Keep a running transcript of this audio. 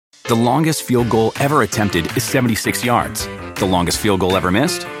The longest field goal ever attempted is 76 yards. The longest field goal ever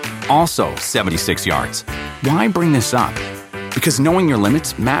missed? Also 76 yards. Why bring this up? Because knowing your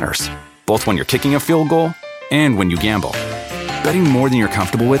limits matters, both when you're kicking a field goal and when you gamble. Betting more than you're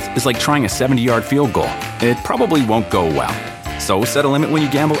comfortable with is like trying a 70-yard field goal. It probably won't go well. So set a limit when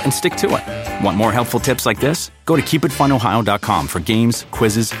you gamble and stick to it. Want more helpful tips like this? Go to keepitfunohio.com for games,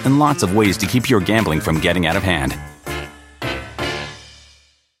 quizzes, and lots of ways to keep your gambling from getting out of hand.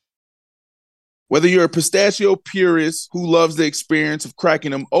 Whether you're a pistachio purist who loves the experience of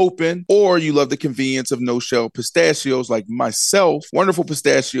cracking them open, or you love the convenience of no-shell pistachios like myself, Wonderful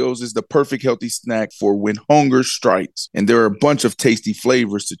Pistachios is the perfect healthy snack for when hunger strikes. And there are a bunch of tasty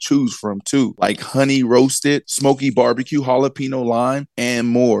flavors to choose from too, like honey roasted, smoky barbecue, jalapeno lime, and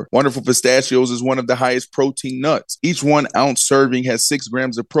more. Wonderful Pistachios is one of the highest protein nuts. Each 1 ounce serving has 6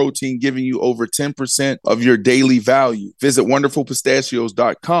 grams of protein, giving you over 10% of your daily value. Visit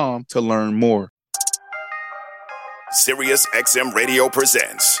wonderfulpistachios.com to learn more. Sirius XM Radio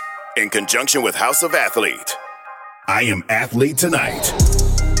presents, in conjunction with House of Athlete, I Am Athlete Tonight.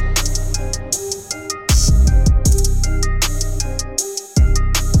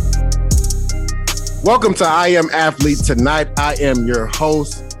 Welcome to I Am Athlete Tonight. I am your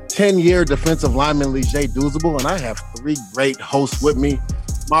host, 10-year defensive lineman Leger Douzable, and I have 3 great hosts with me.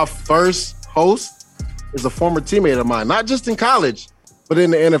 My first host is a former teammate of mine, not just in college, but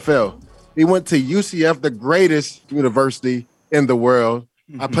in the NFL. He went to UCF, the greatest university in the world.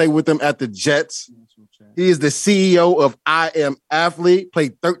 I played with him at the Jets. He is the CEO of I Am Athlete,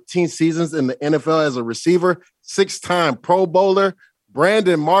 played 13 seasons in the NFL as a receiver, 6-time Pro Bowler,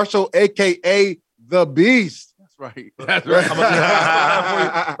 Brandon Marshall, a.k.a. The Beast. That's right. That's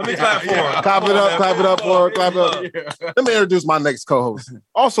right. Let me clap for him. Clap it up for her. Clap it up. Yeah. Let me introduce my next co-host,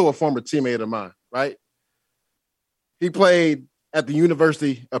 also a former teammate of mine, right? He played at the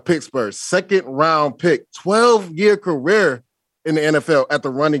University of Pittsburgh, 2nd-round pick, 12-year career in the NFL at the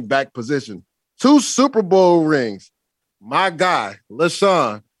running back position. 2 Super Bowl rings. My guy,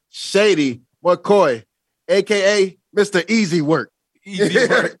 LaShawn Shady McCoy, a.k.a. Mr. Easy Work. Easy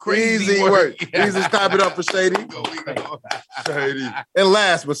work. Crazy Easy work. Yeah. Easy, clap it up for Shady. Shady. And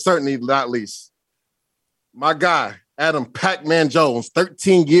last but certainly not least, my guy, Adam Pac-Man Jones,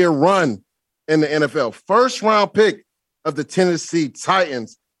 13-year run in the NFL. 1st-round pick of the Tennessee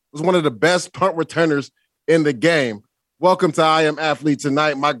Titans, was one of the best punt returners in the game. Welcome to I Am Athlete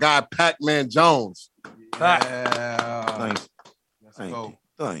Tonight, my guy, Pac-Man Jones. Yeah.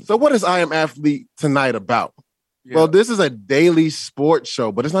 Thanks. So what is I Am Athlete Tonight about? Yeah. Well, this is a daily sports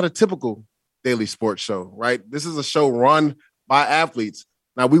show, but it's not a typical daily sports show, right? This is a show run by athletes.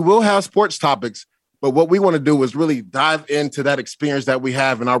 Now, we will have sports topics, but what we want to do is really dive into that experience that we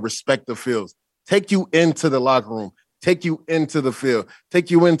have in our respective fields. Take you into the locker room. Take you into the field, take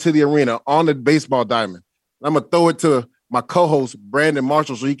you into the arena on the baseball diamond. I'm going to throw it to my co-host, Brandon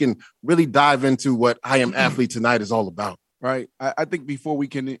Marshall, so he can really dive into what I Am Athlete Tonight is all about. Right. I think before we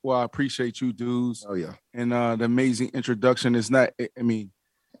can, I appreciate you dudes. Oh, yeah. And the amazing introduction is not,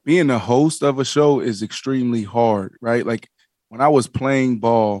 being a host of a show is extremely hard, right? Like when I was playing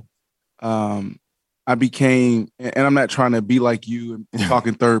ball, I became, and I'm not trying to be like you and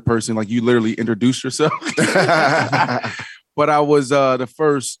talking third person, like you literally introduced yourself. But I was the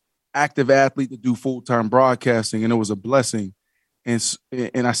first active athlete to do full-time broadcasting, and it was a blessing. And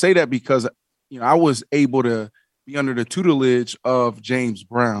I say that because, I was able to be under the tutelage of James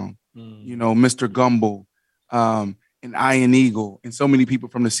Brown, Mr. Gumbel, and Iron Eagle, and so many people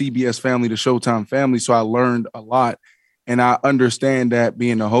from the CBS family, the Showtime family. So I learned a lot, and I understand that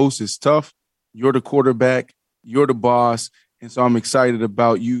being a host is tough. You're the quarterback, you're the boss. And so I'm excited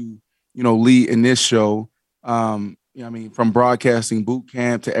about you, lead in this show. From broadcasting boot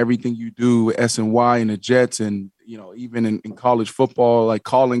camp to everything you do with SNY and the Jets and, even in college football, like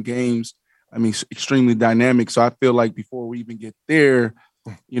calling games, extremely dynamic. So I feel like before we even get there,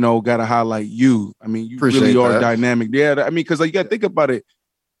 got to highlight you. You Appreciate really are that. dynamic. Yeah, because you got to think about it.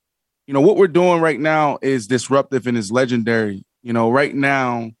 What we're doing right now is disruptive and is legendary. Right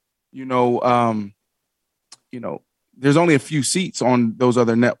now, there's only a few seats on those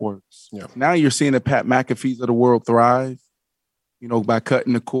other networks. Yeah. Now you're seeing the Pat McAfees of the world thrive, by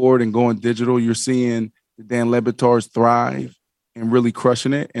cutting the cord and going digital. You're seeing the Dan Le Batards thrive and really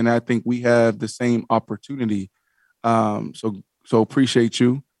crushing it. And I think we have the same opportunity. So appreciate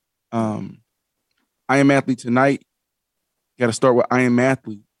you. I Am Athlete Tonight. Got to start with I Am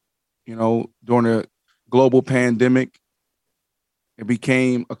Athlete. During a global pandemic, it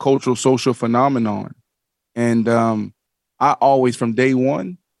became a cultural, social phenomenon. And I always, from day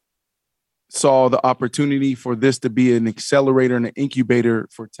one, saw the opportunity for this to be an accelerator and an incubator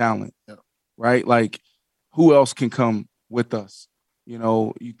for talent, right? Like, who else can come with us? You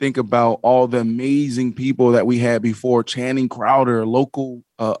know, you think about all the amazing people that we had before. Channing Crowder, a local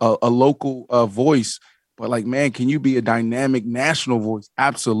voice, but like, man, can you be a dynamic national voice?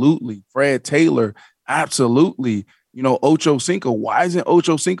 Absolutely. Fred Taylor, absolutely. You know, Ocho Cinco. Why isn't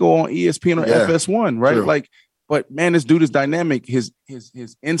Ocho Cinco on ESPN or FS1? Right? True. Like, but man, this dude is dynamic. His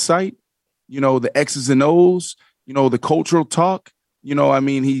insight, you know, the X's and O's, you know, the cultural talk. You know, I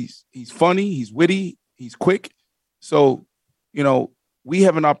mean, he's funny, he's witty, he's quick. So, you know, we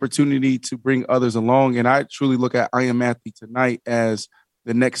have an opportunity to bring others along. And I truly look at I Am Athlete Tonight as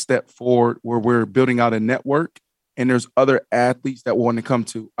the next step forward, where we're building out a network, and there's other athletes that want to come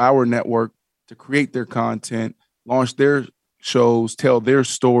to our network to create their content, launch their shows, tell their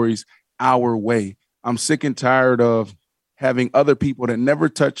stories our way. I'm sick and tired of having other people that never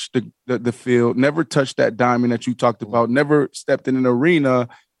touched the field, never touched that diamond that you talked about, never stepped in an arena,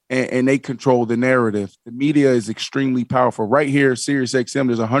 and they control the narrative. The media is extremely powerful. Right here, SiriusXM,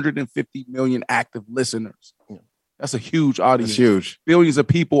 there's 150 million active listeners. That's a huge audience. That's huge. Billions of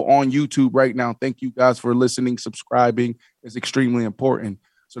people on YouTube right now. Thank you guys for listening, subscribing. Is extremely important.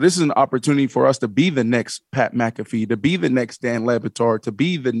 So this is an opportunity for us to be the next Pat McAfee, to be the next Dan Le Batard, to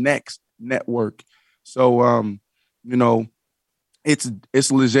be the next network. So, you know, it's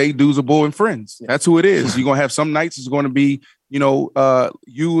Leger, Douzable, and friends. That's who it is. You're gonna have some nights it's going to be, you know,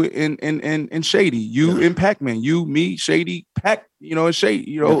 you and Shady, you and Pac-Man, you, me, Shady, Pac, you know, and Shady,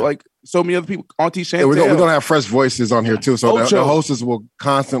 you know, like so many other people. Auntie Chantel. We're gonna have fresh voices on here too, so the hosts will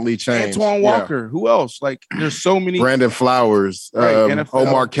constantly change. Antoine Walker, who else? Like, there's so many. Brandon Flowers,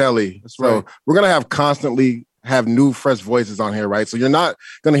 Omar Kelly. That's right. So we're gonna have new fresh voices on here, right? So you're not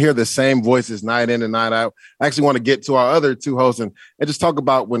going to hear the same voices night in and night out. I actually want to get to our other two hosts and just talk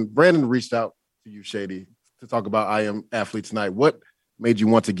about when Brandon reached out to you, Shady, to talk about I Am Athlete Tonight. What made you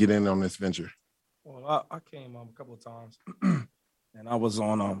want to get in on this venture? Well, I came a couple of times and I was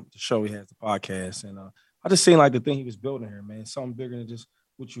on the show. He has the podcast, and I just seen like the thing he was building here, man. Something bigger than just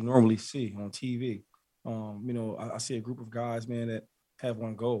what you normally see on TV. You know, I see a group of guys, man, that have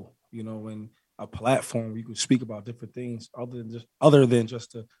one goal, you know, and a platform where you can speak about different things other than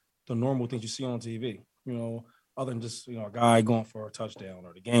just the normal things you see on TV, you know, other than just, you know, a guy going for a touchdown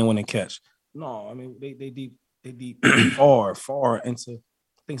or the game-winning catch. No, I mean, they deep far into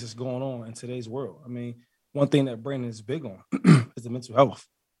things that's going on in today's world. I mean, one thing that Brandon is big on is the mental health,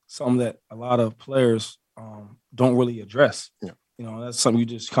 something that a lot of players don't really address. Yeah. You know, that's something you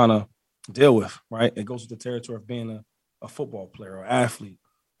just kind of deal with, right? It goes with the territory of being a football player or athlete.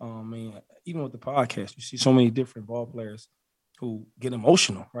 I mean, even with the podcast, you see so many different ball players who get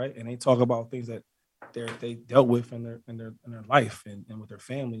emotional, right? And they talk about things that they dealt with in their life and with their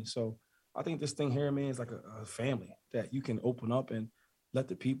family. So I think this thing here, man, is like a family that you can open up and let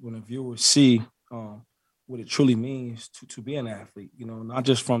the people and the viewers see what it truly means to be an athlete. You know, not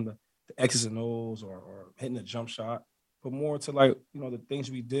just from the X's and O's or hitting a jump shot, but more to, like, you know, the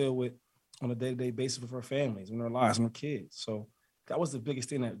things we deal with on a day-to-day basis with our families and our lives and our kids. So that was the biggest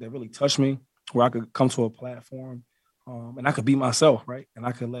thing that really touched me, where I could come to a platform and I could be myself, right? And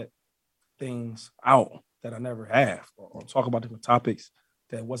I could let things out that I never have, or talk about different topics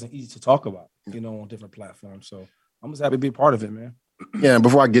that wasn't easy to talk about, you know, on different platforms. So I'm just happy to be a part of it, man. Yeah, and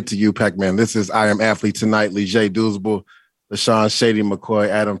before I get to you, Pac-Man, this is I Am Athlete Tonight. Leger Douzable, LaShawn Shady McCoy,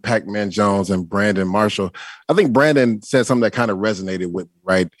 Adam Pac-Man Jones, and Brandon Marshall. I think Brandon said something that kind of resonated with me,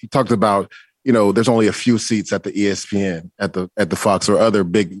 right? He talked about, you know, there's only a few seats at the ESPN, at the Fox or other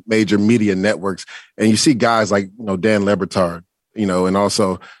big major media networks. And you see guys like, you know, Dan Le Batard, you know, and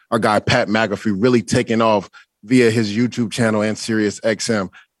also our guy, Pat McAfee, really taking off via his YouTube channel and SiriusXM.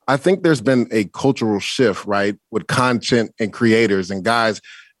 I think there's been a cultural shift, right, with content and creators and guys,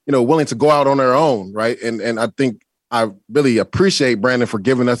 you know, willing to go out on their own, right? And I think I really appreciate Brandon for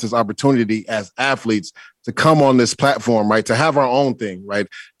giving us this opportunity as athletes to come on this platform, right? To have our own thing, right?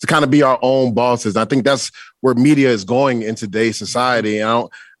 To kind of be our own bosses. I think that's where media is going in today's society. And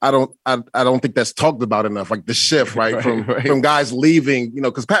I don't think that's talked about enough. Like the shift, right? From guys leaving, you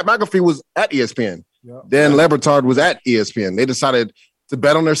know, because Pat McAfee was at ESPN. Yep. Dan Le Batard was at ESPN. They decided to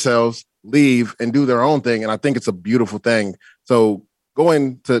bet on themselves, leave, and do their own thing. And I think it's a beautiful thing. So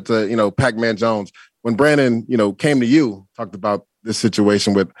going to you know, Pac-Man Jones, when Brandon, you know, came to you, talked about this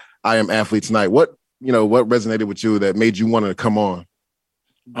situation with I Am Athlete Tonight, what resonated with you that made you want to come on?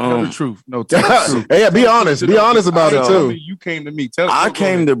 Tell the truth. No, tell the truth. Hey, yeah, be honest. Be honest about it too. You came to me. I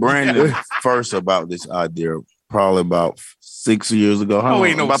came to Brandon first about this idea of probably about 6 years ago. No,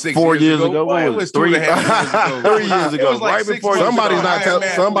 ain't no about 6 4 years years ago. Boy, it was 3.5 years ago. 3 years ago. Like right before somebody's not telling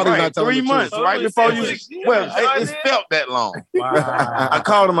 3 the months. truth. Right before you. Well, it it's felt that long. Wow. I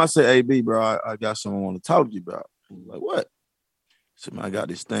called him. I said, "Hey, B, bro, I got something I want to talk to you about." He was like, "What?" I said, "Man, I got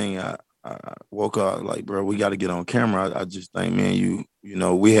this thing. I woke up like, bro, we got to get on camera. I just think, man, you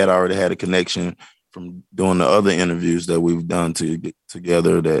know, we had already had a connection from doing the other interviews that we've done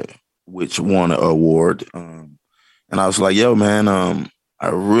together which won an award. And I was like, yo, man, I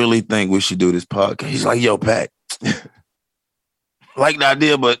really think we should do this podcast." He's like, "Yo, Pat, like the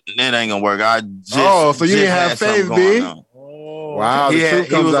idea, but it ain't gonna work. So you didn't have faith, B? Wow, he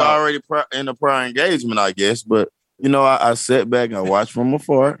was already in a prior engagement, I guess. But you know, I sat back and I watched from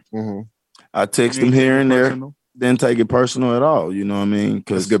afar. Mm-hmm. I text him here and there. Didn't take it personal at all. You know what I mean?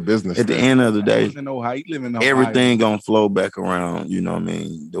 Because it's good business. At the end of the day, everything gonna flow back around. You know what I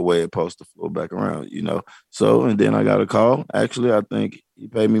mean? The way it's supposed to flow back around. You know. So and then I got a call. Actually, I think he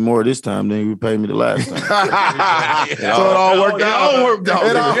paid me more this time than he paid me the last time. So it all worked out.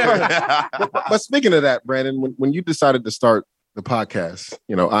 It all worked out. But speaking of that, Brandon, when you decided to start the podcast,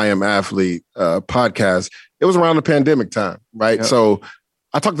 you know, I Am Athlete podcast, it was around the pandemic time, right? Yep. So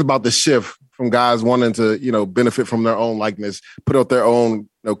I talked about the shift from guys wanting to, you know, benefit from their own likeness, put out their own, you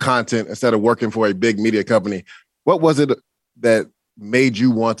know, content instead of working for a big media company. What was it that made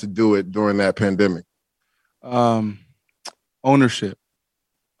you want to do it during that pandemic? Ownership.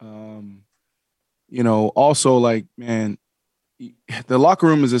 You know, also like, man, the locker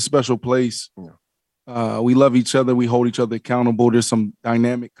room is a special place. Yeah. We love each other. We hold each other accountable. There's some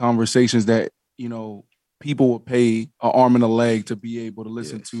dynamic conversations that, you know, people will pay an arm and a leg to be able to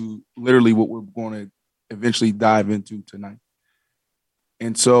listen to literally what we're going to eventually dive into tonight.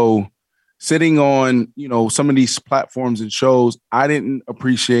 And so sitting on, you know, some of these platforms and shows, I didn't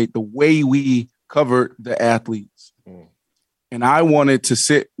appreciate the way we covered the athletes. And I wanted to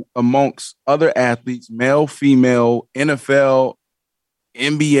sit amongst other athletes, male, female, NFL,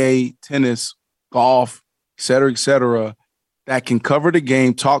 NBA, tennis, golf, et cetera, that can cover the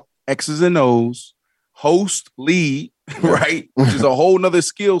game, talk X's and O's, host, lead, right? Which is a whole nother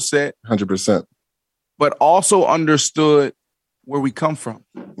skill set. 100%. But also understood where we come from.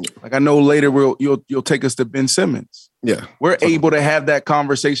 Like I know later you'll take us to Ben Simmons. Yeah. We're able to have that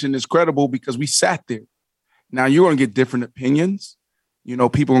conversation that's credible because we sat there. Now you're going to get different opinions. You know,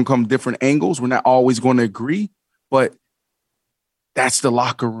 people can come different angles. We're not always going to agree, but that's the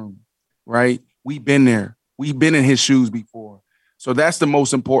locker room, right? We've been there. We've been in his shoes before. So that's the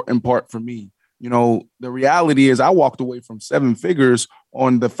most important part for me. You know, the reality is I walked away from 7 figures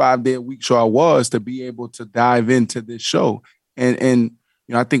on the 5-day-a-week show I was to be able to dive into this show. And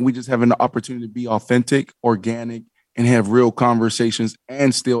you know, I think we just have an opportunity to be authentic, organic, and have real conversations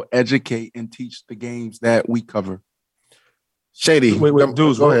and still educate and teach the games that we cover. Shady. Wait,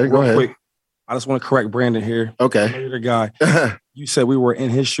 dudes, go ahead. Quick. I just want to correct Brandon here. Okay. I know you're the guy. You said we were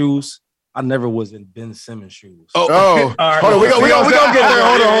in his shoes. I never was in Ben Simmons' shoes. Oh. All right. Hold on. We're gonna get there.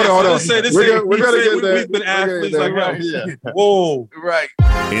 Hold on. We're gonna get there. We've been athletes like that. Yeah. Whoa. Right.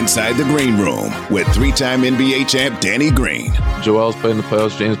 Inside the Green Room with 3-time NBA champ Danny Green. Joel's playing the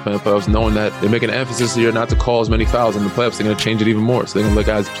playoffs, James playing the playoffs, knowing that they're making an emphasis here not to call as many fouls in the playoffs. They're going to change it even more. So they're going to let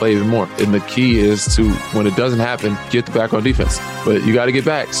guys play even more. And the key is to, when it doesn't happen, get back on defense. But you got to get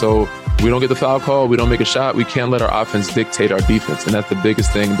back. So we don't get the foul call. We don't make a shot. We can't let our offense dictate our defense. And that's the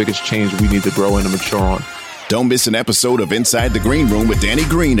biggest thing, biggest change we need to grow in and mature on. Don't miss an episode of Inside the Green Room with Danny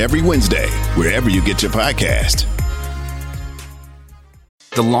Green every Wednesday, wherever you get your podcast.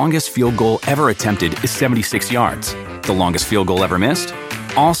 The longest field goal ever attempted is 76 yards. The longest field goal ever missed?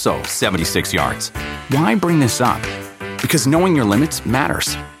 Also 76 yards. Why bring this up? Because knowing your limits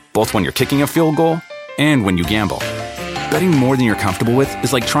matters, both when you're kicking a field goal and when you gamble. Betting more than you're comfortable with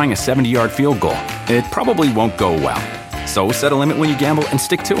is like trying a 70-yard field goal. It probably won't go well. So set a limit when you gamble and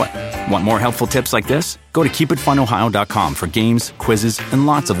stick to it. Want more helpful tips like this? Go to keepitfunohio.com for games, quizzes, and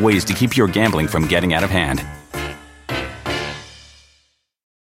lots of ways to keep your gambling from getting out of hand.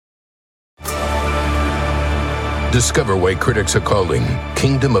 Discover why critics are calling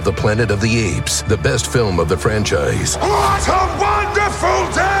Kingdom of the Planet of the Apes the best film of the franchise. What a wonderful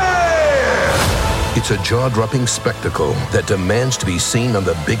day! It's a jaw-dropping spectacle that demands to be seen on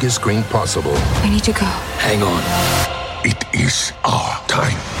the biggest screen possible. We need to go. Hang on. It is our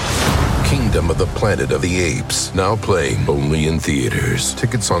time. Kingdom of the Planet of the Apes. Now playing only in theaters.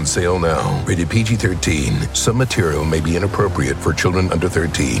 Tickets on sale now. Rated PG-13. Some material may be inappropriate for children under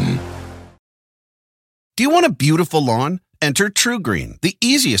 13. Do you want a beautiful lawn? Enter TruGreen, the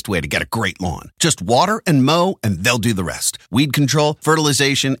easiest way to get a great lawn. Just water and mow, and they'll do the rest. Weed control,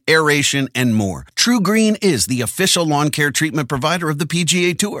 fertilization, aeration, and more. TruGreen is the official lawn care treatment provider of the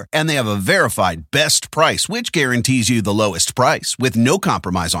PGA Tour, and they have a verified best price, which guarantees you the lowest price with no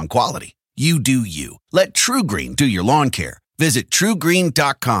compromise on quality. You do you. Let TruGreen do your lawn care. Visit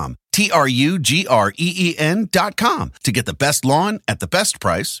TruGreen.com, TruGreen.com, to get the best lawn at the best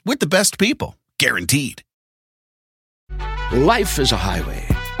price with the best people. Guaranteed. Life is a highway,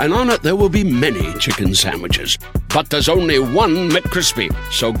 and on it there will be many chicken sandwiches. But there's only one McCrispy.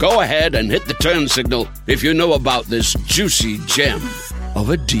 So go ahead and hit the turn signal if you know about this juicy gem of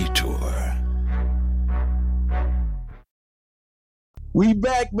a detour. We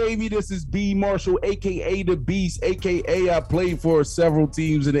back, baby. This is B. Marshall, a.k.a. The Beast, a.k.a. I played for several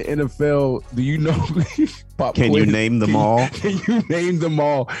teams in the NFL. Do you know? Can you name them all? Can you name them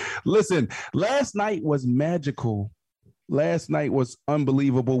all? Listen, last night was magical. Last night was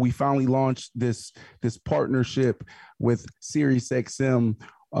unbelievable. We finally launched this partnership with SiriusXM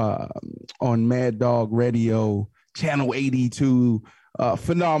on Mad Dog Radio, Channel 82.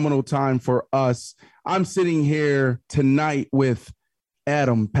 Phenomenal time for us. I'm sitting here tonight with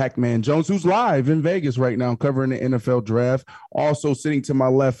Adam Pac-Man Jones, who's live in Vegas right now covering the NFL draft. Also sitting to my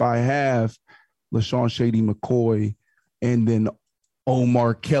left, I have LaShawn Shady McCoy and then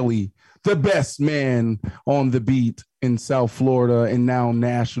Omar Kelly, the best man on the beat in South Florida and now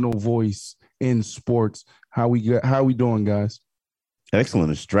national voice in sports. How we doing, guys?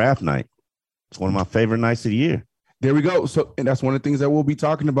 Excellent. It's draft night. It's one of my favorite nights of the year. There we go. So, and that's one of the things that we'll be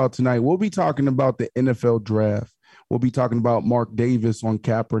talking about tonight. We'll be talking about the NFL draft. We'll be talking about Mark Davis on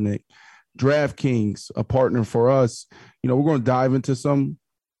Kaepernick, DraftKings, a partner for us. You know, we're going to dive into some,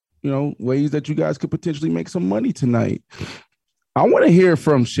 ways that you guys could potentially make some money tonight. I want to hear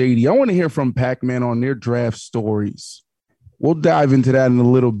from Shady. I want to hear from Pac-Man on their draft stories. We'll dive into that in a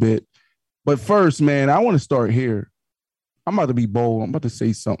little bit. But first, man, I want to start here. I'm about to be bold. I'm about to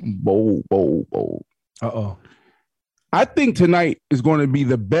say something bold. Uh-oh. I think tonight is going to be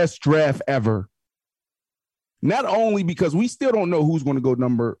the best draft ever. Not only because we still don't know who's going to go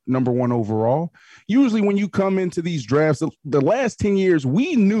number one overall. Usually when you come into these drafts, the last 10 years,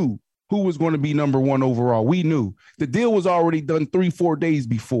 we knew who was going to be number one overall. We knew. The deal was already done 3-4 days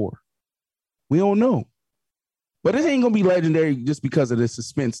before. We don't know. But it ain't going to be legendary just because of the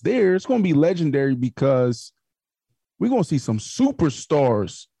suspense there. It's going to be legendary because we're going to see some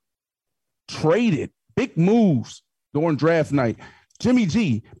superstars traded, big moves during draft night. Jimmy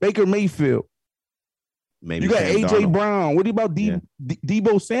G, Baker Mayfield. Maybe you got Sam A.J. Darnold. Brown. What about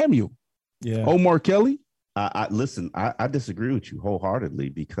Deebo Samuel? Yeah. Omar Kelly? Listen, I disagree with you wholeheartedly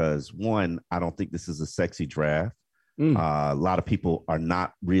because, one, I don't think this is a sexy draft. A lot of people are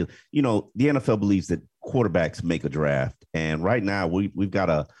not real. The NFL believes that quarterbacks make a draft. And right now we've got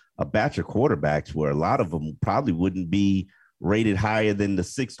a batch of quarterbacks where a lot of them probably wouldn't be rated higher than the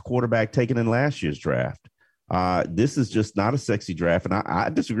sixth quarterback taken in last year's draft. This is just not a sexy draft, and I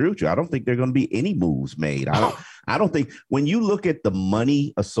disagree with you. I don't think there are going to be any moves made. I don't think when you look at the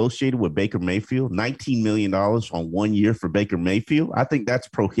money associated with Baker Mayfield, $19 million on 1 year for Baker Mayfield, I think that's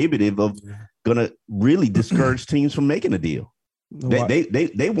prohibitive of going to really discourage teams from making a deal.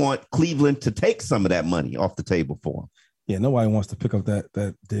 They want Cleveland to take some of that money off the table for him. Yeah, nobody wants to pick up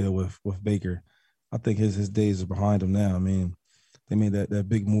that deal with Baker. I think his days are behind him now. I mean, they made that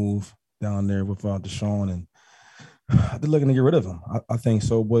big move down there with Deshaun, and they're looking to get rid of him. I think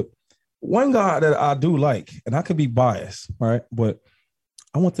so. But one guy that I do like, and I could be biased, right? But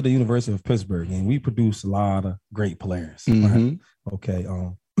I went to the University of Pittsburgh, and we produce a lot of great players. Mm-hmm. Right? Okay.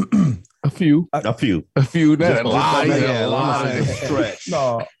 A few. Not a lot. A lot is a stretch.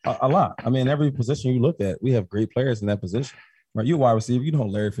 No, a lot. I mean, every position you look at, we have great players in that position. Right, you wide receiver, you know who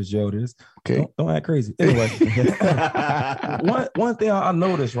Larry Fitzgerald is. Okay, don't act crazy. Anyway, one thing I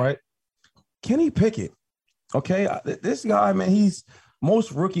noticed, right? Kenny Pickett. Okay, this guy, man, he's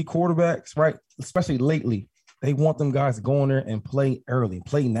most rookie quarterbacks, right? Especially lately, they want them guys to go in there and play early,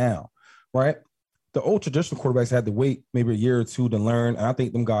 play now, right? The old traditional quarterbacks had to wait maybe a year or two to learn, and I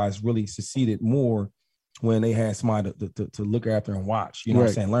think them guys really succeeded more when they had somebody to look after and watch. You know what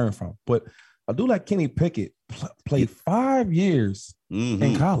I'm saying? Learn from. But I do like Kenny Pickett. Played 5 years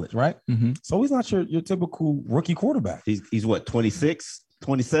in college, right? Mm-hmm. So he's not your typical rookie quarterback. He's what, 26,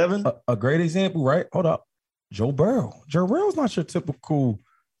 27? A great example, right? Hold up. Joe Burrow. Joe Burrow's not your typical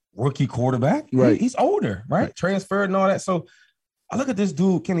rookie quarterback. Right. He's older, right? Transferred and all that. So I look at this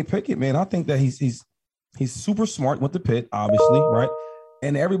dude, Kenny Pickett, man. I think that he's super smart with the Pitt, obviously, right?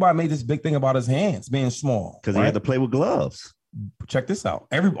 And everybody made this big thing about his hands being small. Because he had to play with gloves. Check this out.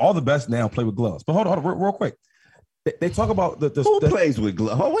 All the best now play with gloves. But hold on real quick. They talk about the Who plays with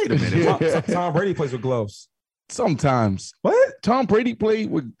gloves? Oh, wait a minute. Tom Brady plays with gloves. Sometimes. What? Tom Brady played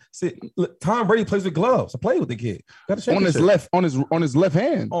with. See, look, Tom Brady plays with gloves. I played with the kid. Got on his left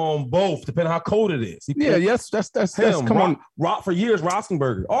hand. On both, depending on how cold it is. Yes, that's him. Come on. For years,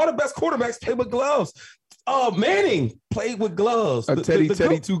 Roethlisberger. All the best quarterbacks play with gloves. Manning played with gloves.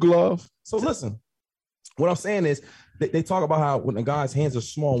 Teddy two glove. So listen, what I'm saying is they talk about how when a guy's hands are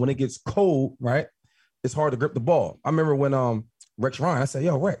small, when it gets cold, right, it's hard to grip the ball. I remember when Rex Ryan, I said,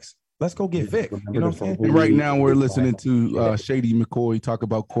 yo, Rex, let's go get Vic. You know what I'm saying? Right now, we're listening to Shady McCoy talk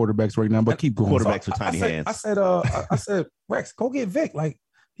about quarterbacks right now, but keep going. Quarterbacks with tiny hands. I said, Rex, go get Vic. Like,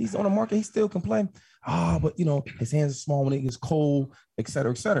 he's on the market. He still can play. But, his hands are small when it gets cold, et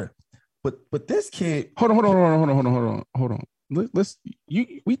cetera, et cetera. But this kid. Hold on.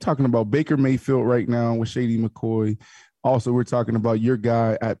 We talking about Baker Mayfield right now with Shady McCoy. Also, we're talking about your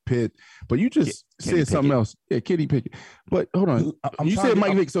guy at Pitt, but you just said something else. Yeah, Kenny Pickett. But hold on, you said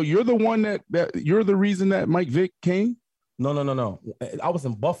Mike Vick. So you're the one that you're the reason that Mike Vick came? No. I was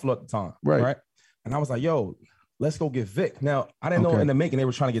in Buffalo at the time, right? And I was like, yo, let's go get Vic. Now, I didn't know in the making they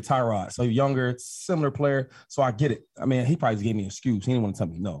were trying to get Tyrod. So younger, similar player. So I get it. I mean, he probably gave me an excuse. He didn't want to tell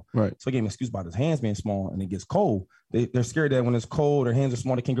me no. Right. So he gave me an excuse about his hands being small and it gets cold. They're scared that when it's cold, their hands are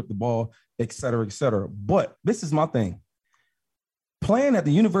small, they can't grip the ball, et cetera, et cetera. But this is my thing. Playing at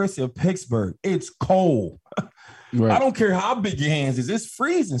the University of Pittsburgh, it's cold. Right. I don't care how big your hands is. It's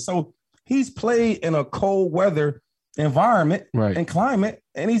freezing. So he's played in a cold weather environment and climate,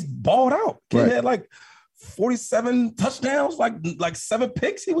 and he's balled out. Kid had like 47 touchdowns, like 7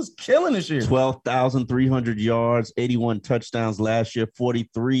 picks. He was killing this year. 12,300 yards, 81 touchdowns last year,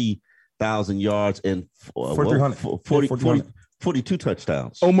 43,000 yards, and 42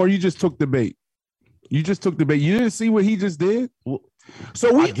 touchdowns. Omar, you just took the bait. You didn't see what he just did. So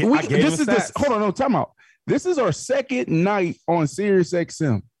time out. This is our second night on Sirius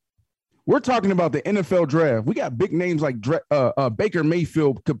XM. We're talking about the NFL draft. We got big names like Baker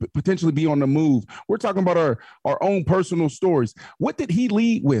Mayfield could potentially be on the move. We're talking about our own personal stories. What did he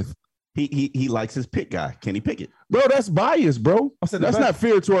lead with? He likes his pick guy, Kenny Pickett. Bro, that's bias, bro. That's not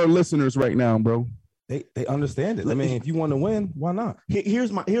fair to our listeners right now, bro. They understand it. I mean, if you want to win, why not?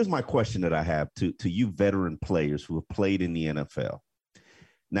 Here's my question that I have to you veteran players who have played in the NFL.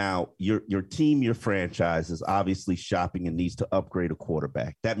 Now, your team, your franchise is obviously shopping and needs to upgrade a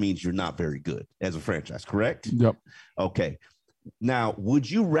quarterback. That means you're not very good as a franchise, correct? Yep. Okay. Now, would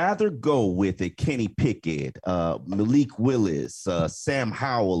you rather go with a Kenny Pickett, Malik Willis, Sam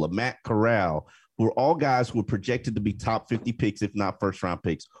Howell, Matt Corral, who are all guys who are projected to be top 50 picks, if not first-round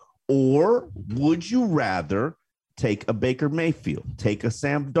picks? Or would you rather take a Baker Mayfield, take a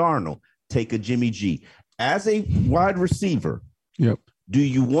Sam Darnold, take a Jimmy G? As a wide receiver, do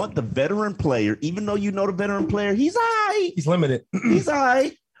you want the veteran player, even though you know the veteran player, he's all right. He's limited. He's all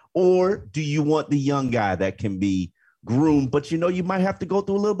right. Or do you want the young guy that can be groomed, but you might have to go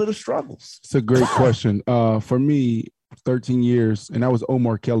through a little bit of struggles? It's a great question. For me, 13 years, and that was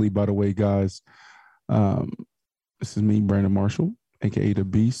Omar Kelly, by the way, guys. This is me, Brandon Marshall, a.k.a. The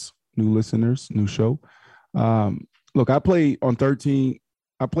Beast. New listeners, new show. Look, I played in the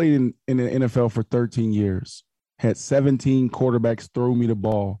NFL for 13 years. Had 17 quarterbacks throw me the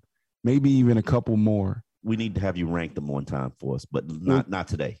ball, maybe even a couple more. We need to have you rank them one time for us, but not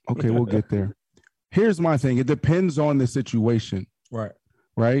today. Okay, we'll get there. Here's my thing. It depends on the situation. Right.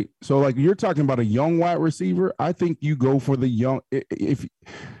 So like you're talking about a young wide receiver. I think you go for the young.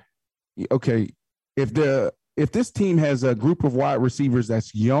 If this team has a group of wide receivers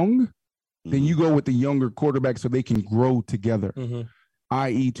that's young, then you go with the younger quarterback so they can grow together.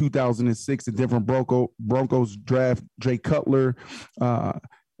 I.e., 2006, the Denver Broncos draft Jay Cutler,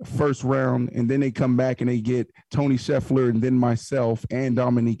 first round, and then they come back and they get Tony Scheffler and then myself and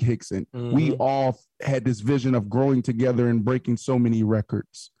Dominique Hickson. We all had this vision of growing together and breaking so many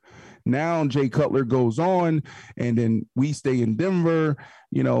records. Now Jay Cutler goes on, and then we stay in Denver.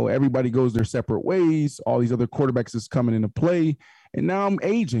 Everybody goes their separate ways. All these other quarterbacks is coming into play, and now I'm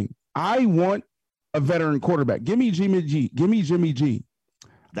aging. I want a veteran quarterback. Give me Jimmy G.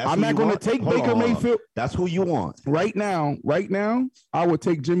 I'm not going to take Baker Mayfield. That's who you want. Right now, I would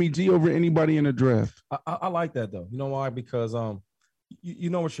take Jimmy G over anybody in the draft. I like that, though. You know why? Because you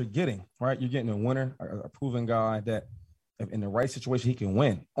know what you're getting, right? You're getting a winner, a proven guy that in the right situation, he can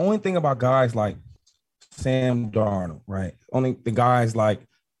win. Only thing about guys like Sam Darnold, right? Only the guys like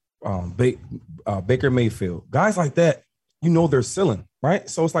Baker Mayfield, guys like that, they're ceiling, right?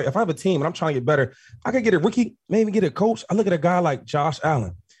 So it's like if I have a team and I'm trying to get better, I could get a rookie, maybe get a coach. I look at a guy like Josh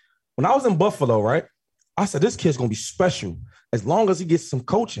Allen. When I was in Buffalo, right, I said, this kid's going to be special as long as he gets some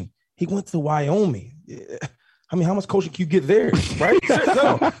coaching. He went to Wyoming. I mean, how much coaching can you get there, right?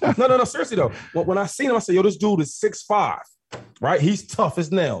 No. Seriously though, when I seen him, I said, "Yo, this dude is 6'5", right? He's tough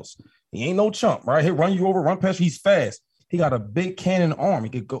as nails. He ain't no chump, right? He'll run you over, run past you. He's fast. He got a big cannon arm. He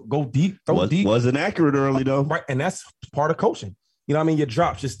could go deep, throw deep. Wasn't accurate early though, right? And that's part of coaching. You know what I mean? Your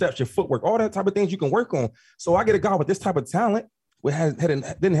drops, your steps, your footwork, all that type of things you can work on. So I get a guy with this type of talent,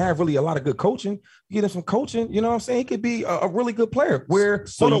 didn't have really a lot of good coaching. You get him some coaching, you know what I'm saying? He could be a really good player. Where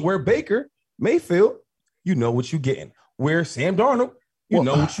Baker Mayfield, you know what you're getting. Where Sam Darnold, you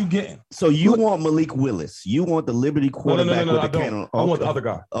know what you're getting. So you want Malik Willis? You want the Liberty quarterback with the cannon? I want the other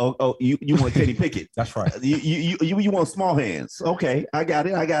guy. You want Teddy Pickett? That's right. You want small hands? Okay, I got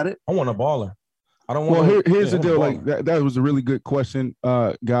it. I want a baller. I don't want. Well, here's the deal. Like that was a really good question,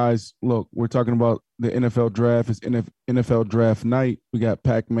 guys. Look, we're talking about the NFL draft. It's NFL draft night. We got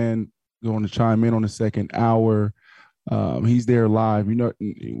Pac-Man going to chime in on the second hour. He's there live. You know,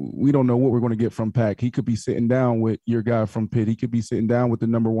 we don't know what we're going to get from Pac. He could be sitting down with your guy from Pitt. He could be sitting down with the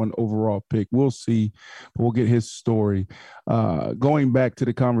number 1 overall pick. We'll see, but we'll get his story. Going back to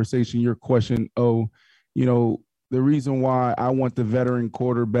the conversation, your question, the reason why I want the veteran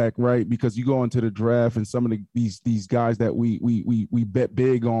quarterback, right? Because you go into the draft and some of these guys that we bet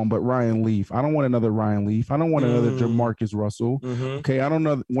big on, but Ryan Leaf. I don't want another Ryan Leaf. I don't want another Jamarcus Russell. Mm-hmm. Okay, I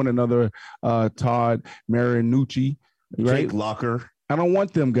don't want another Todd Marinucci. Right? Jake Locker. I don't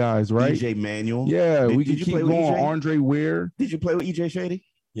want them guys, right? EJ Manuel. Yeah, we can keep going. Andre Ware. Did you play with EJ Shady?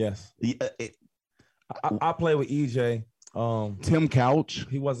 Yes. I played with EJ. Tim Couch.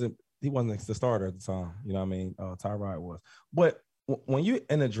 He wasn't the starter at the time. You know what I mean? Tyrod was. But when you're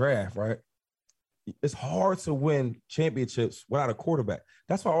in the draft, right, it's hard to win championships without a quarterback.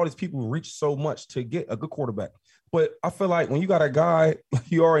 That's why all these people reach so much to get a good quarterback. But I feel like when you got a guy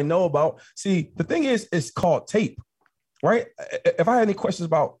you already know about, see, the thing is, it's called tape. Right? If I had any questions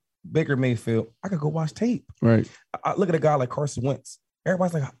about Baker Mayfield, I could go watch tape. Right. I look at a guy like Carson Wentz.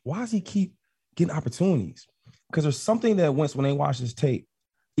 Everybody's like, why does he keep getting opportunities? Because there's something that Wentz, when they watch his tape,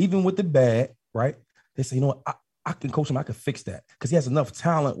 even with the bad, right? They say, you know what? I can coach him. I can fix that because he has enough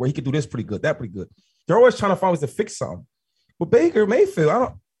talent where he can do this pretty good, that pretty good. They're always trying to find ways to fix something. But Baker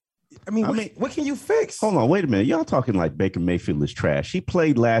Mayfield, what can you fix? Hold on, wait a minute. Y'all talking like Baker Mayfield is trash. He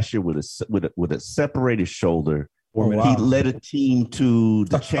played last year with a separated shoulder. Oh, wow. He led a team to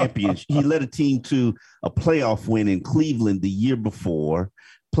the championship. He led a team to a playoff win in Cleveland the year before.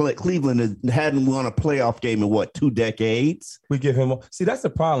 Cleveland hadn't won a playoff game in 2 decades. We give him. See, that's the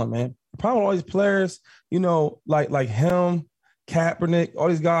problem, man. The problem with all these players, like him, Kaepernick, all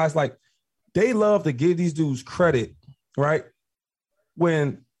these guys, like they love to give these dudes credit, right?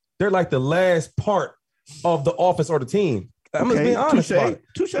 When they're like the last part of the offense or the team. I'm just being honest about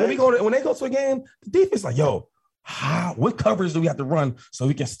it. When they go to a game, the defense like, yo. What coverage do we have to run so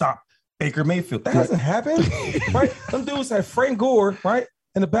we can stop Baker Mayfield? That hasn't happened, right? Them dudes had Frank Gore, right,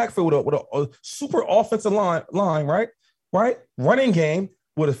 in the backfield with a super offensive line, right? Running game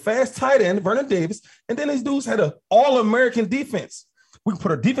with a fast tight end, Vernon Davis, and then these dudes had an all-American defense. We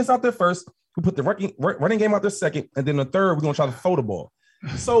put our defense out there first, we put the running game out there second, and then the third, we're gonna try to throw the ball.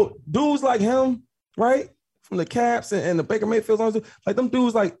 So dudes like him, right, from the Caps and the Baker Mayfields, like them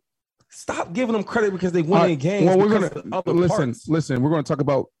dudes, like. Stop giving them credit because they win games. Well, we're gonna listen. We're gonna talk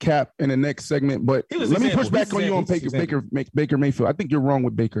about Cap in the next segment, but let me push back on you on Baker Mayfield. I think you're wrong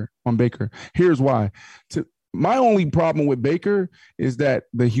with Baker. Here's why. My only problem with Baker is that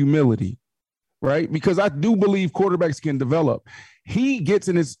the humility, right? Because I do believe quarterbacks can develop. He gets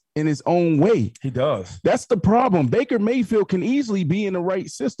in his own way. He does. That's the problem. Baker Mayfield can easily be in the right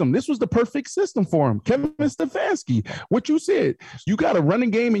system. This was the perfect system for him. Kevin Stefanski, what you said, you got a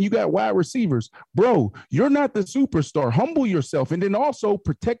running game and you got wide receivers. Bro, you're not the superstar. Humble yourself and then also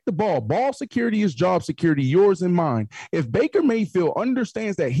protect the ball. Ball security is job security, yours and mine. If Baker Mayfield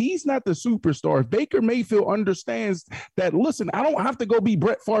understands that he's not the superstar, if Baker Mayfield understands that, listen, I don't have to go be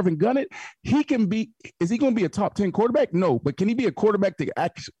Brett Favre and gun it. He can be, is he going to be a top 10 quarterback? No, but can he be a quarterback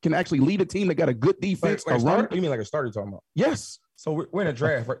that can actually lead a team that got a good defense? Like a starter? You mean like a starter you're talking about? Yes. So we're in a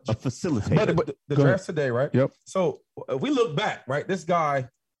draft, right? A facilitator. But the draft's today, right? Yep. So if we look back, right, this guy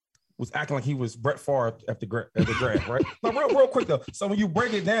was acting like he was Brett Favre at the draft, right? Now, real quick though. So when you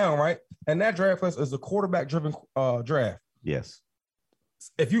break it down, right, and that draft class is a quarterback-driven draft. Yes.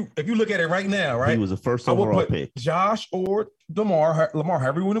 If you look at it right now, right, he was a first overall pick. Josh or Lamar,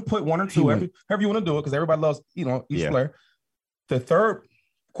 however you want to put one or two, however you want to do it, because everybody loves each player. The third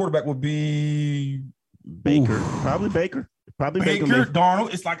quarterback would be Baker. Probably Baker. Baker,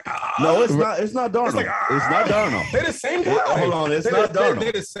 Darnold. It's like no, it's not. It's not Darnold. It's not Darnold. They're the same guy. Hold on, it's not Darnold.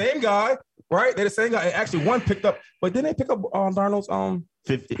 They're the same guy, right? They're the same guy. And actually, one picked up, but didn't they pick up Darnold's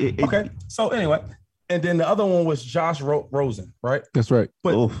 50? Okay. So anyway, And then the other one was Josh Rosen, right? That's right.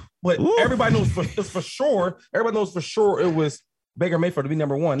 But everybody knows for sure. Everybody knows for sure it was Baker Mayfield to be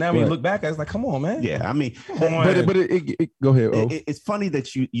number one. Now when you look back, it's like, come on, man. Yeah, I mean, but go ahead. It's funny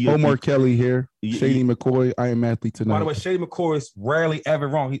that you Omar Kelly here, Shady McCoy. I am athlete tonight. By the way, Shady McCoy is rarely ever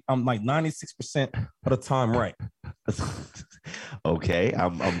wrong. I'm like 96% of the time right. Okay,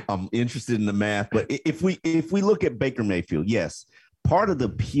 I'm interested in the math, but if we look at Baker Mayfield, yes. Part of the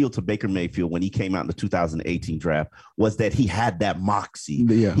appeal to Baker Mayfield when he came out in the 2018 draft was that he had that moxie.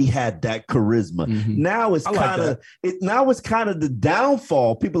 Yeah. He had that charisma. Mm-hmm. Now it's kind of the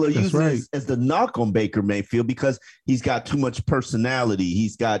downfall. People are using as the knock on Baker Mayfield because he's got too much personality.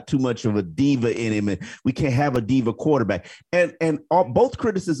 He's got too much of a diva in him, and we can't have a diva quarterback. And both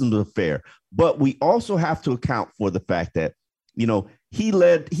criticisms are fair, but we also have to account for the fact that, you know, he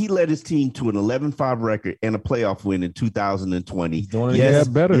led his team to an 11-5 record and a playoff win in 2020.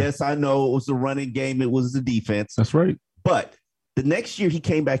 Better. Yes, I know it was the running game. It was the defense. That's right. But the next year he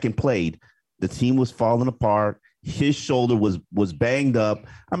came back and played. The team was falling apart. His shoulder was banged up.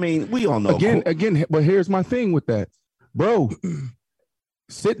 I mean, we all know. Again, but here's my thing with that. Bro,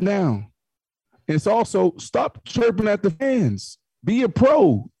 sit down. And it's also stop chirping at the fans. Be a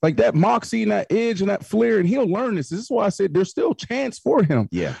pro, like that moxie and that edge and that flair, and he'll learn this. This is why I said there's still a chance for him.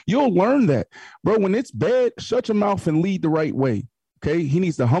 Yeah, you'll learn that, bro. When it's bad, shut your mouth and lead the right way. Okay, he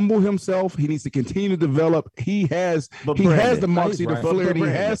needs to humble himself. He needs to continue to develop. He has the moxie, the flair, and he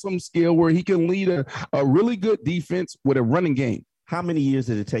has some skill where he can lead a really good defense with a running game. How many years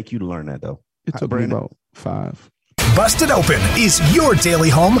did it take you to learn that, though? It took me about 5. Busted Open is your daily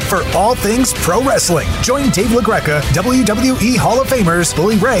home for all things pro wrestling. Join Dave LaGreca, WWE Hall of Famers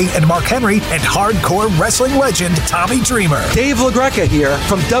Bully Ray and Mark Henry, and hardcore wrestling legend Tommy Dreamer. Dave LaGreca here.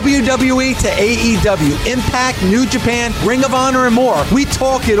 From WWE to AEW, Impact, New Japan, Ring of Honor, and more. We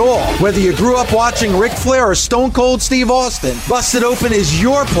talk it all. Whether you grew up watching Ric Flair or Stone Cold Steve Austin, Busted Open is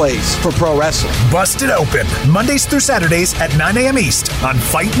your place for pro wrestling. Busted Open, Mondays through Saturdays at 9 a.m. East on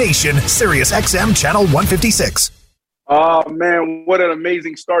Fight Nation, Sirius XM Channel 156. Oh, man, what an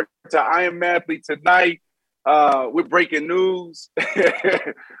amazing start to I Am Athlete tonight. With breaking news.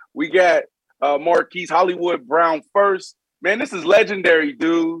 We got Marquise Hollywood Brown first. Man, this is legendary,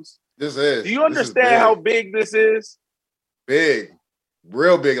 dudes. This is. Do you understand how big this is? Big.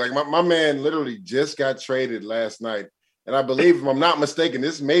 Real big. Like, my man literally just got traded last night. And I believe, if I'm not mistaken,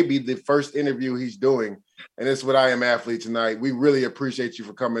 this may be the first interview he's doing. And it's with I Am Athlete tonight. We really appreciate you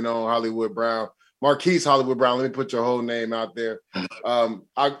for coming on, Hollywood Brown. Marquise Hollywood Brown, let me put your whole name out there.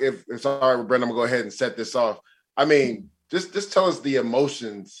 If it's all right with Brendan, I'm going to go ahead and set this off. I mean, just tell us the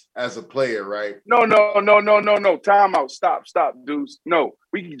emotions as a player, right? No. Time out. Stop, dudes. No,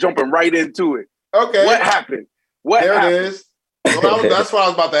 we can jumping right into it. Okay. What happened? There it is. Well, that's what I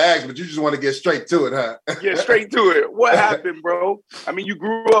was about to ask, but you just want to get straight to it, huh? Get straight to it. What happened, bro? I mean, you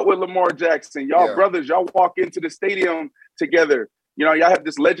grew up with Lamar Jackson. Y'all brothers, y'all walk into the stadium together. You know, y'all have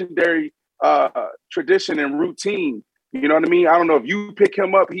this legendary tradition and routine. You know what I mean? I don't know if you pick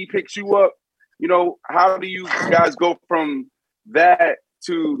him up, he picks you up. You know, how do you guys go from that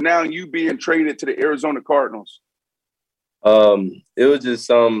to now you being traded to the Arizona Cardinals? It was just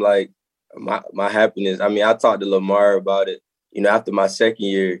some like my happiness. I mean, I talked to Lamar about it, you know, after my second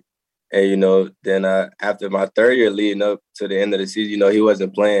year. And, you know, then after my third year leading up to the end of the season, you know, he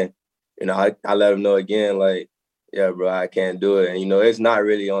wasn't playing. You know, I let him know again, like, yeah, bro, I can't do it. And, you know, it's not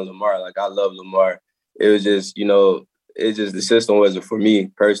really on Lamar. Like, I love Lamar. It was just, you know, the system wasn't for me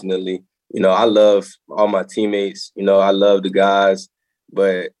personally. You know, I love all my teammates. You know, I love the guys.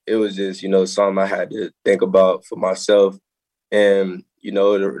 But it was just, you know, something I had to think about for myself. And, you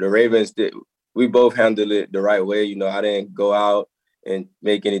know, the Ravens, we both handled it the right way. You know, I didn't go out and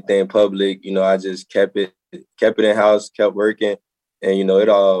make anything public. You know, I just kept it in-house, kept working. And, you know, it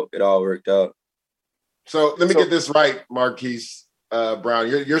all worked out. So let me get this right, Marquise Brown.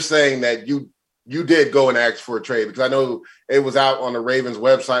 You're saying that you did go and ask for a trade, because I know it was out on the Ravens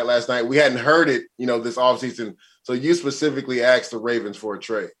website last night. We hadn't heard it, you know, this offseason. So you specifically asked the Ravens for a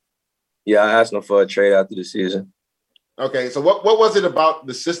trade. Yeah, I asked them for a trade after the season. Okay, so what was it about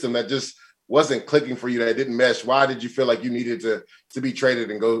the system that just wasn't clicking for you, that didn't mesh? Why did you feel like you needed to be traded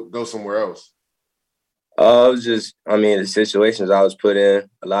and go somewhere else? It was just, I mean, the situations I was put in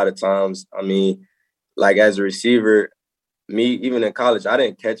a lot of times. I mean, like as a receiver, me, even in college, I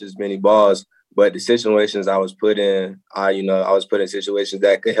didn't catch as many balls, but the situations I was put in, I was put in situations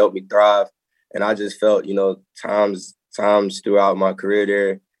that could help me thrive. And I just felt, you know, times throughout my career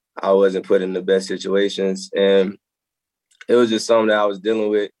there, I wasn't put in the best situations. And it was just something that I was dealing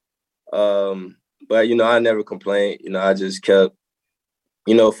with. But, you know, I never complained. You know, I just kept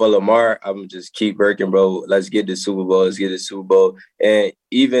you know, for Lamar, I'm just keep working, bro. Let's get the Super Bowl. Let's get the Super Bowl. And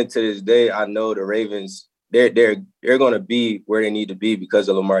even to this day, I know the Ravens, they're going to be where they need to be because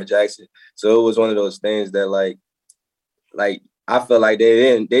of Lamar Jackson. So it was one of those things that like I felt like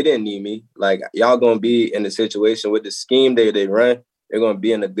they didn't need me. Like, y'all going to be in the situation with the scheme they run. They're going to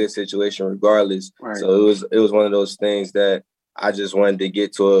be in a good situation regardless. Right. So it was one of those things that I just wanted to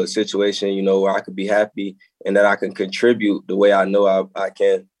get to a situation, you know, where I could be happy and that I can contribute the way I know I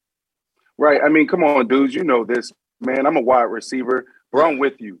can. Right. I mean, come on, dudes. You know this, man. I'm a wide receiver, but I'm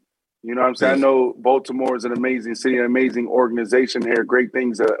with you. You know what I'm saying? I know Baltimore is an amazing city, an amazing organization. Hear great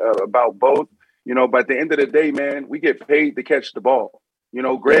things about both. You know, but at the end of the day, man, we get paid to catch the ball. You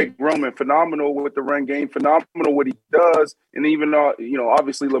know, Greg Roman, phenomenal with the run game, phenomenal what he does. And even, you know,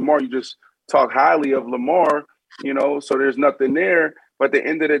 obviously Lamar, you just talk highly of Lamar, you know, so there's nothing there. But at the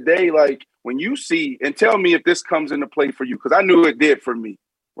end of the day, like when you see, and tell me if this comes into play for you, because I knew it did for me,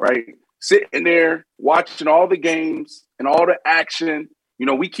 right? Sitting there, watching all the games and all the action. You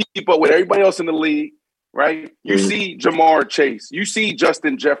know, we keep up with everybody else in the league, right? You see Jamar Chase. You see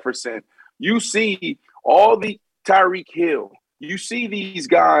Justin Jefferson. You see all the Tyreek Hill. You see these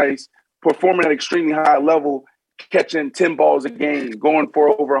guys performing at an extremely high level, catching 10 balls a game, going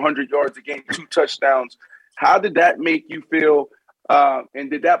for over 100 yards a game, 2 touchdowns. How did that make you feel?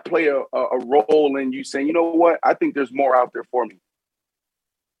 And did that play a role in you saying, you know what, I think there's more out there for me?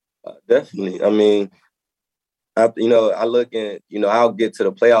 Definitely. I mean, I look at, you know, I'll get to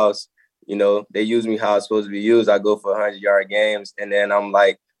the playoffs. You know, they use me how I'm supposed to be used. I go for 100-yard games, and then I'm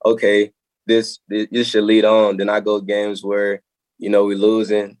like, okay, this should lead on. Then I go games where, you know, we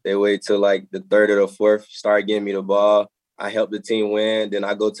losing. They wait till like the third or the fourth, start getting me the ball. I help the team win. Then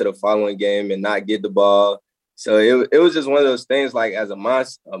I go to the following game and not get the ball. So it was just one of those things, like as a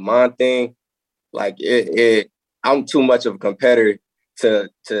mind thing, like I'm too much of a competitor to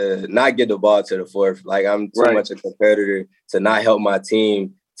not get the ball to the fourth. Like I'm too much a competitor to not help my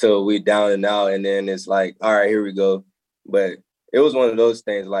team till we down and out. And then it's like, all right, here we go. But it was one of those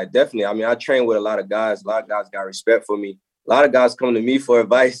things, like definitely. I mean, I train with a lot of guys. A lot of guys got respect for me. A lot of guys come to me for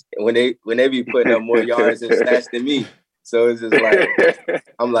advice when they be putting up more yards and stats than me. So it's just like,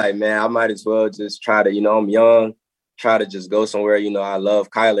 I'm like, man, I might as well just try to, you know, I'm young, try to just go somewhere. You know, I love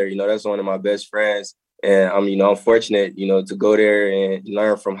Kyler. You know, that's one of my best friends. And I'm fortunate, you know, to go there and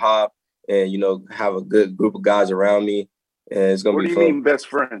learn from Hop and, you know, have a good group of guys around me. And it's going to be fun. What do you mean best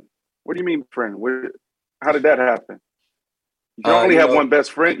friend? What do you mean friend? How did that happen? You can only have one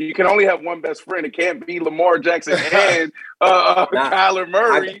best friend. You can only have one best friend. It can't be Lamar Jackson and Kyler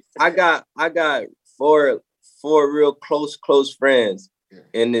Murray. I got four real close friends,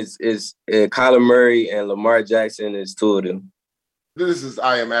 and it's Kyler Murray and Lamar Jackson is 2 of them. This is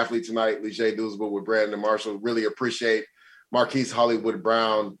I Am Athlete Tonight. Leger Douzable with Brandon Marshall. Really appreciate Marquise Hollywood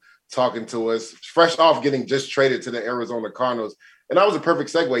Brown talking to us, fresh off getting just traded to the Arizona Cardinals. And that was a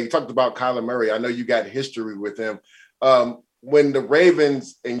perfect segue. You talked about Kyler Murray. I know you got history with him. When the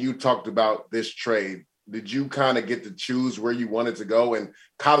Ravens and you talked about this trade, did you kind of get to choose where you wanted to go? And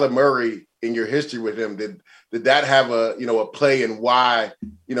Kyler Murray, in your history with him, did that have a play in why,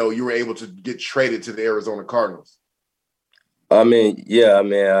 you know, you were able to get traded to the Arizona Cardinals? I mean,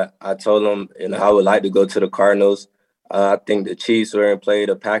 I told him, you know, I would like to go to the Cardinals. I think the Chiefs were in play.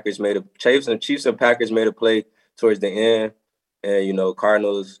 The Chiefs and Packers made a play towards the end. And, you know,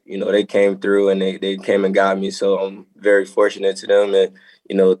 Cardinals, you know, they came through and they came and got me. So I'm very fortunate to them and,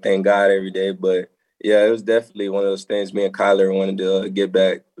 you know, thank God every day. But, yeah, it was definitely one of those things. Me and Kyler wanted to get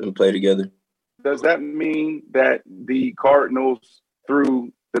back and play together. Does that mean that the Cardinals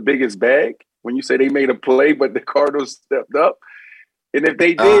threw the biggest bag when you say they made a play, but the Cardinals stepped up? And if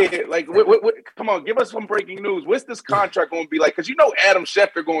they did, what, come on, give us some breaking news. What's this contract going to be like? Because you know Adam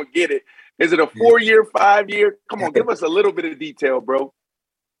Schefter going to get it. Is it a 4-year, 5-year? Come on, give us a little bit of detail, bro.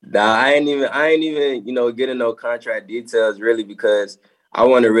 Nah, I ain't even, you know, getting no contract details really because I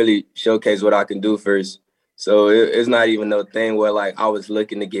want to really showcase what I can do first. So it's not even no thing where like I was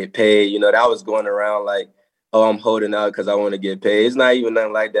looking to get paid. You know, that was going around like, oh, I'm holding out because I want to get paid. It's not even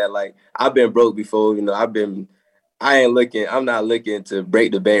nothing like that. Like I've been broke before. You know, I'm not looking to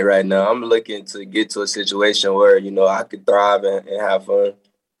break the bank right now. I'm looking to get to a situation where, you know, I could thrive and have fun.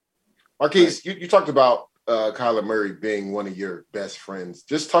 Marquise, you talked about Kyler Murray being one of your best friends.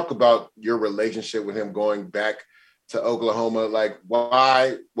 Just talk about your relationship with him going back to Oklahoma. Like,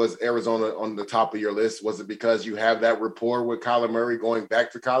 why was Arizona on the top of your list? Was it because you have that rapport with Kyler Murray going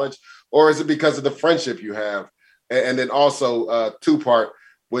back to college? Or is it because of the friendship you have? And then also 2-part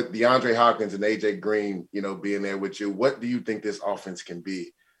with DeAndre Hopkins and AJ Green, you know, being there with you. What do you think this offense can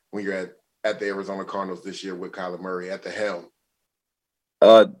be when you're at the Arizona Cardinals this year with Kyler Murray at the helm?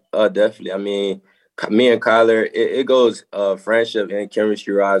 Definitely. I mean, me and Kyler, it goes friendship and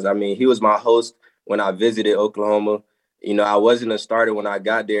chemistry rise. I mean, he was my host when I visited Oklahoma. You know, I wasn't a starter when I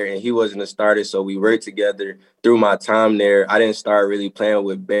got there, and he wasn't a starter, so we worked together through my time there. I didn't start really playing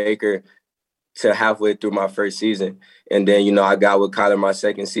with Baker till halfway through my first season. And then, you know, I got with Kyler my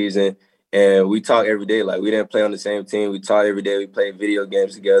second season, and we talk every day. Like, we didn't play on the same team. We talk every day. We played video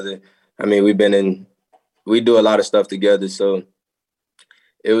games together. I mean, we do a lot of stuff together, so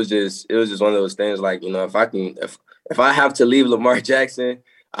it was just one of those things. Like, you know, if I have to leave Lamar Jackson,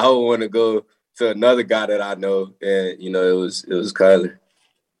 I would want to go to another guy that I know, and you know, it was Kyler.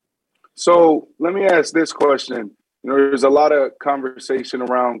 So let me ask this question. You know, there's a lot of conversation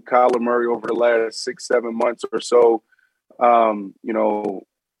around Kyler Murray over the last 6-7 months or so. You know,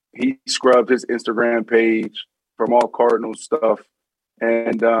 he scrubbed his Instagram page from all Cardinals stuff,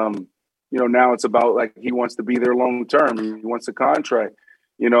 and you know, now it's about like he wants to be there long term. He wants a contract.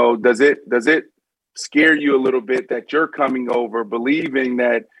 You know, does it scare you a little bit that you're coming over, believing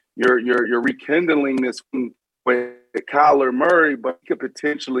that you're rekindling this with Kyler Murray, but he could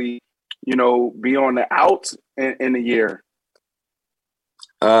potentially, you know, be on the outs in a year?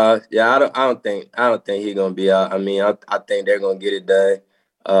 Yeah, I don't think he's gonna be out. I mean, I think they're gonna get it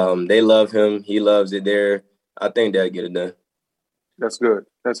done. They love him. He loves it there. I think they'll get it done. That's good.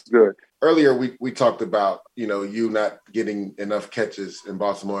 That's good. Earlier, we talked about, you know, you not getting enough catches in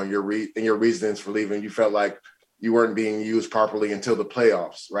Baltimore and your reasons for leaving. You felt like you weren't being used properly until the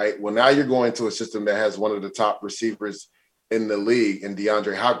playoffs, right? Well, now you're going to a system that has one of the top receivers in the league in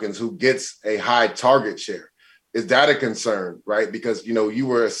DeAndre Hopkins, who gets a high target share. Is that a concern, right? Because, you know, you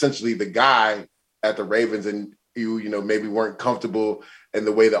were essentially the guy at the Ravens, and you know, maybe weren't comfortable in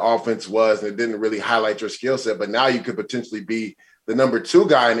the way the offense was, and it didn't really highlight your skill set. But now you could potentially be the number 2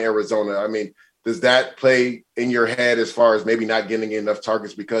 guy in Arizona. I mean, does that play in your head as far as maybe not getting enough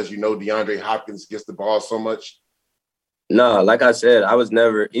targets because you know DeAndre Hopkins gets the ball so much? No, like I said, I was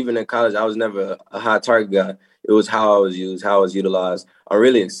never, even in college, I was never a high target guy. It was how I was used, how I was utilized. I'm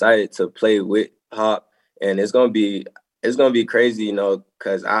really excited to play with Hop, and it's gonna be crazy, you know,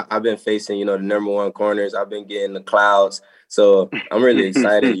 because I've been facing, you know, the number 1 corners. I've been getting the clouds, so I'm really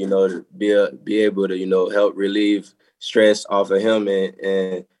excited, you know, to be able to, you know, help relieve stress off of him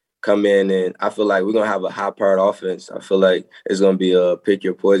and come in. And I feel like we're gonna have a high-powered offense. I feel like it's gonna be a pick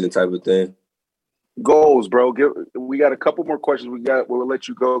your poison type of thing. Goals, bro. We got a couple more questions. We'll let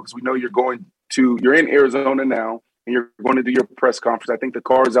you go because we know you're in Arizona now and you're going to do your press conference. I think the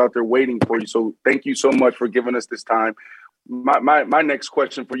car is out there waiting for you. So thank you so much for giving us this time. My next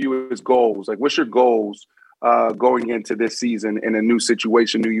question for you is goals. Like, what's your goals going into this season in a new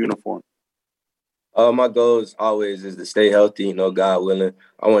situation, new uniform? My goals always is to stay healthy, you know, God willing.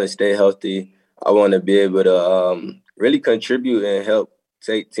 I want to stay healthy. I want to be able to really contribute and help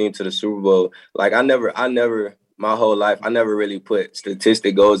take team to the Super Bowl. Like I never my whole life, I never really put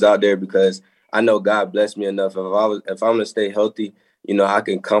statistic goals out there because I know God blessed me enough. If I'm gonna stay healthy, you know, I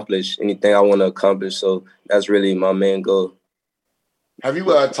can accomplish anything I want to accomplish. So that's really my main goal. Have you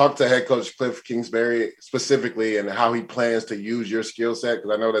talked to head coach Cliff Kingsbury specifically and how he plans to use your skill set?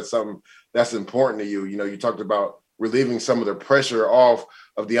 Because I know that's something that's important to you. You know, you talked about relieving some of the pressure off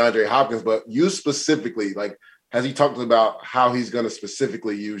of DeAndre Hopkins, but you specifically, like, has he talked about how he's going to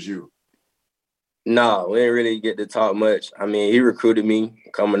specifically use you? No, we didn't really get to talk much. I mean, he recruited me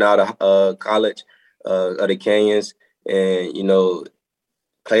coming out of college, of the Canyons, and, you know,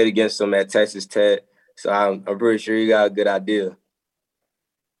 played against him at Texas Tech. So I'm pretty sure he got a good idea.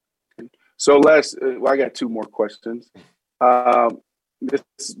 So I got 2 more questions.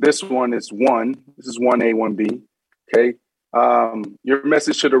 This one is 1. This is 1A, 1B. Okay. Your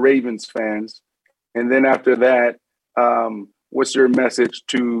message to the Ravens fans. And then after that, what's your message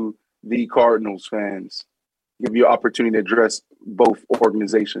to the Cardinals fans? Give you an opportunity to address both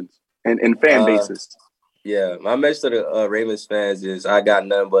organizations and fan bases. Yeah, my message to the Ravens fans is I got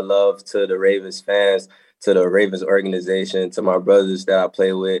nothing but love to the Ravens fans, to the Ravens organization, to my brothers that I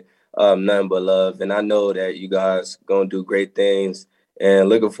play with. Nothing but love. And I know that you guys going to do great things. And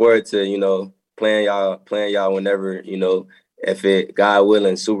looking forward to, you know, playing y'all whenever, you know, if it, God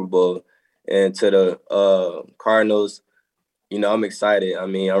willing, Super Bowl. And to the Cardinals, you know, I'm excited. I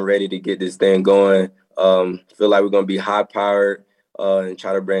mean, I'm ready to get this thing going. Feel like we're going to be high-powered and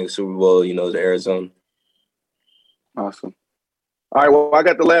try to bring Super Bowl, you know, to Arizona. Awesome. All right, well, I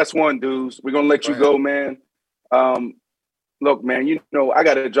got the last one, dudes. We're going to let you go, man. Look, man, you know, I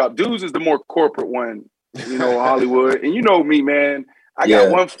got a job. Dudes is the more corporate one, you know, Hollywood. And you know me, man. I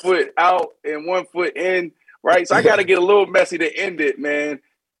got 1 foot out and 1 foot in, right? So I got to get a little messy to end it, man.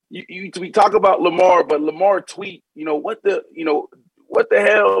 We talk about Lamar, but Lamar tweet, you know, what the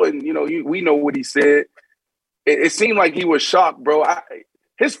hell? And, we know what he said. It seemed like he was shocked, bro.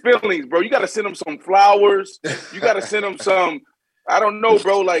 His feelings, bro, you got to send him some flowers. You got to send him some, I don't know,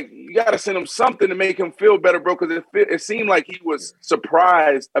 bro. Like, you got to send him something to make him feel better, bro, because it seemed like he was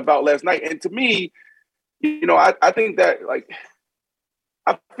surprised about last night. And to me, I think that, like,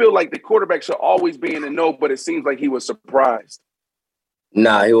 I feel like the quarterback should always be in the know, but it seems like he was surprised.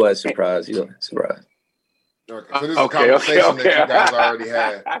 Nah, he wasn't surprised. He wasn't surprised. Okay, so this is a conversation that you guys already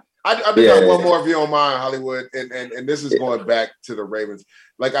had. I just got one more, if you don't mind, Hollywood, and this is going back to the Ravens.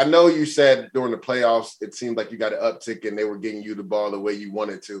 Like, I know you said during the playoffs, it seemed like you got an uptick and they were getting you the ball the way you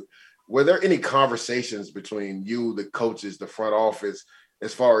wanted to. Were there any conversations between you, the coaches, the front office,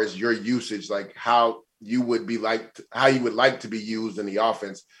 as far as your usage, like how you would like to be used in the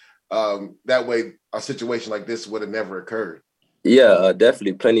offense? That way, a situation like this would have never occurred. Yeah,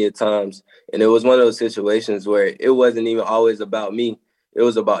 definitely plenty of times. And it was one of those situations where it wasn't even always about me. It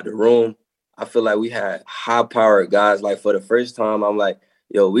was about the room. I feel like we had high-powered guys. Like, for the first time, I'm like,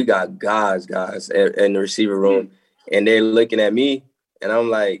 yo, we got guys in the receiver room. And they're looking at me, and I'm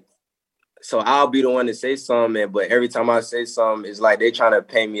like, so I'll be the one to say something, but every time I say something, it's like they trying to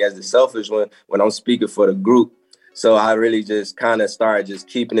paint me as the selfish one when I'm speaking for the group. So I really just kind of started just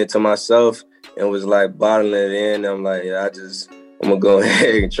keeping it to myself and was like bottling it in. I'm like, I'm going to go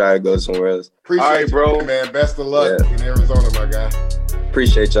ahead and try to go somewhere else. Appreciate you, bro. Man, best of luck in Arizona, my guy.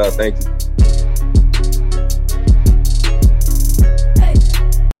 Appreciate y'all. Thank you.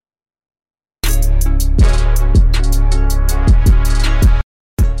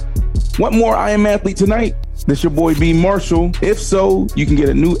 Want more I Am Athlete Tonight? This your boy B Marshall. If so, you can get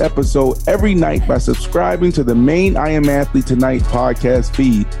a new episode every night by subscribing to the main I Am Athlete Tonight podcast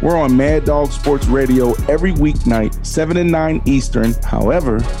feed. We're on Mad Dog Sports Radio every weeknight, 7 to 9 Eastern.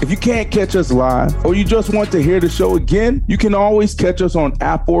 However, if you can't catch us live or you just want to hear the show again, you can always catch us on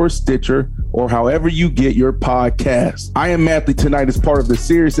Apple or Stitcher or however you get your podcast. I Am Athlete Tonight is part of the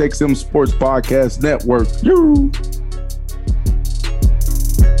SiriusXM Sports Podcast Network. Yoo!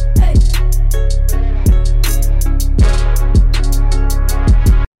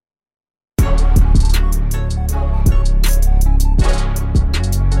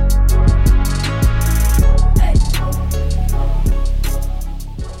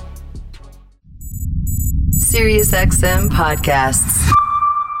 SiriusXM podcasts.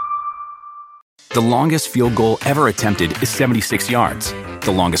 The longest field goal ever attempted is 76 yards.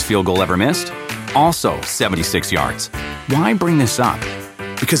 The longest field goal ever missed? Also 76 yards. Why bring this up?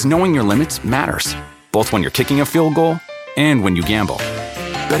 Because knowing your limits matters, both when you're kicking a field goal and when you gamble.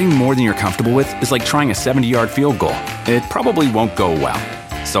 Betting more than you're comfortable with is like trying a 70-yard field goal. It probably won't go well.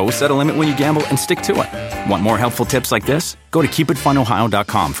 So set a limit when you gamble and stick to it. Want more helpful tips like this? Go to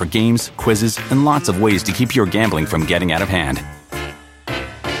keepitfunohio.com for games, quizzes, and lots of ways to keep your gambling from getting out of hand.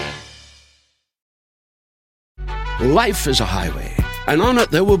 Life is a highway, and on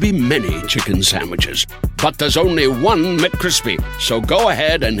it there will be many chicken sandwiches. But there's only one McCrispy. So go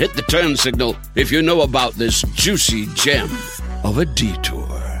ahead and hit the turn signal if you know about this juicy gem of a detour.